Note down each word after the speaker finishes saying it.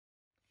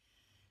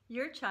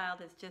Your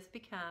child has just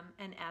become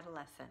an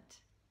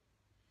adolescent.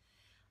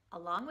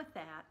 Along with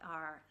that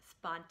are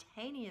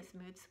spontaneous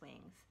mood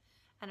swings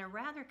and a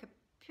rather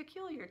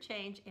peculiar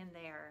change in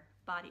their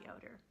body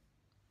odor.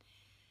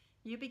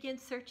 You begin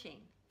searching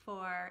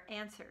for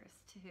answers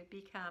to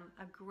become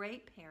a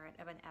great parent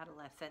of an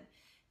adolescent.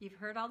 You've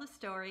heard all the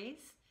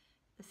stories,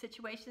 the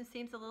situation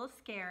seems a little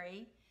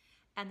scary,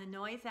 and the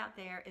noise out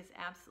there is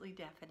absolutely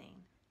deafening.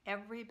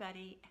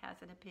 Everybody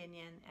has an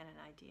opinion and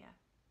an idea.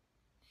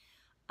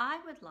 I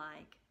would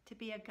like to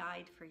be a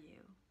guide for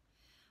you.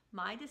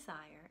 My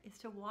desire is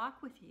to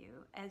walk with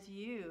you as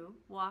you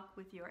walk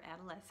with your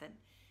adolescent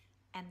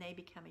and they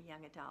become a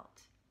young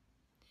adult.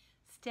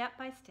 Step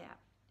by step,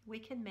 we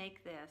can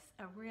make this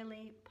a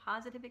really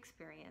positive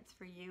experience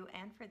for you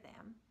and for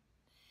them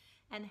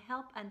and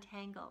help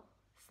untangle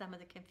some of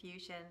the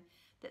confusion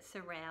that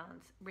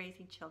surrounds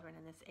raising children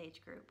in this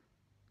age group.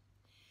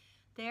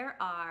 There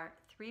are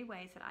 3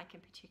 ways that I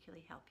can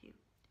particularly help you.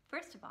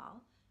 First of all,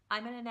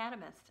 I'm an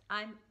anatomist.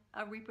 I'm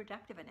a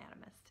reproductive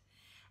anatomist.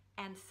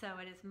 And so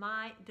it is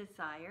my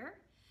desire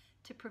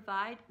to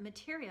provide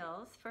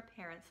materials for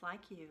parents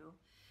like you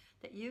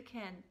that you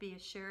can be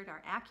assured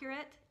are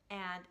accurate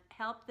and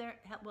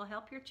will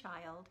help your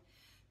child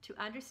to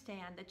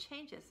understand the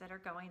changes that are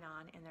going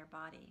on in their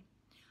body.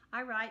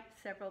 I write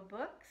several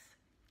books.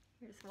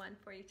 Here's one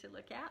for you to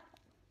look at.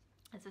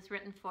 This is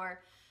written for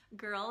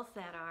girls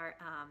that are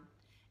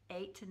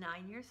 8 to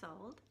 9 years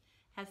old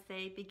as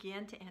they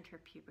begin to enter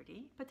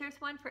puberty, but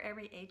there's one for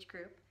every age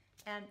group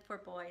and for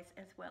boys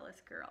as well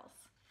as girls.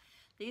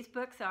 These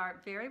books are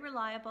very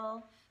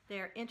reliable.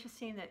 They're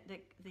interesting.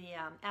 The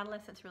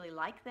adolescents really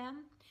like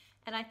them,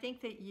 and I think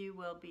that you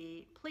will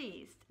be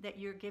pleased that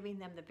you're giving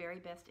them the very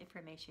best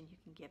information you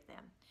can give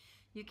them.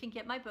 You can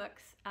get my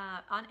books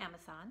on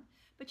Amazon,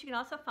 but you can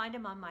also find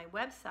them on my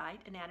website,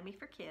 Anatomy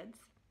for Kids,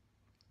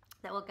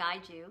 that will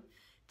guide you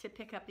to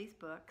pick up these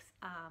books.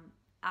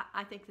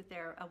 I think that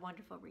they're a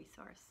wonderful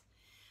resource.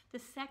 The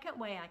second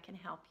way I can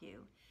help you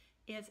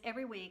is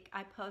every week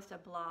I post a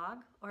blog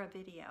or a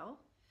video,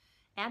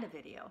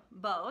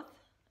 both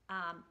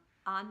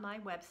on my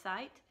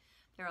website.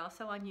 They're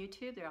also on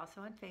YouTube, they're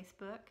also on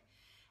Facebook.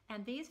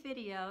 And these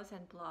videos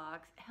and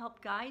blogs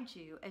help guide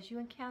you as you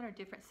encounter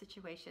different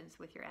situations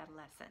with your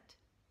adolescent.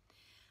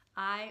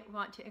 I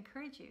want to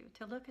encourage you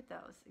to look at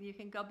those. You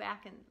can go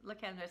back and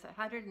look at them. There's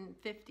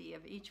 150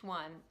 of each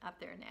one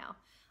up there now.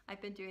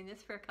 I've been doing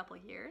this for a couple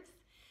years,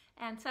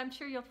 and so I'm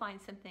sure you'll find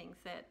some things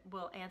that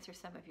will answer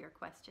some of your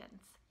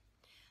questions.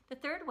 The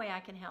third way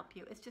I can help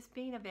you is just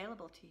being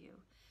available to you.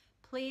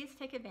 Please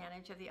take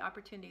advantage of the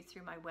opportunities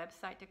through my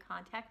website to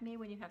contact me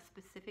when you have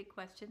specific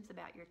questions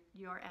about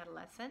your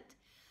adolescent.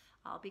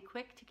 I'll be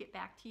quick to get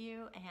back to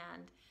you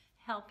and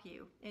help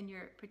you in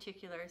your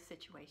particular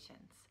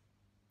situations.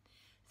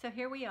 So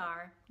here we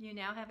are. You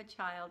now have a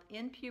child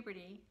in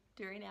puberty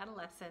during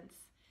adolescence,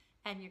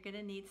 and you're going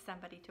to need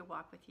somebody to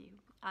walk with you.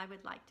 I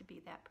would like to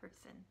be that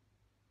person.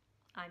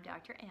 I'm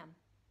Dr. M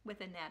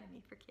with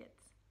Anatomy for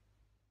Kids.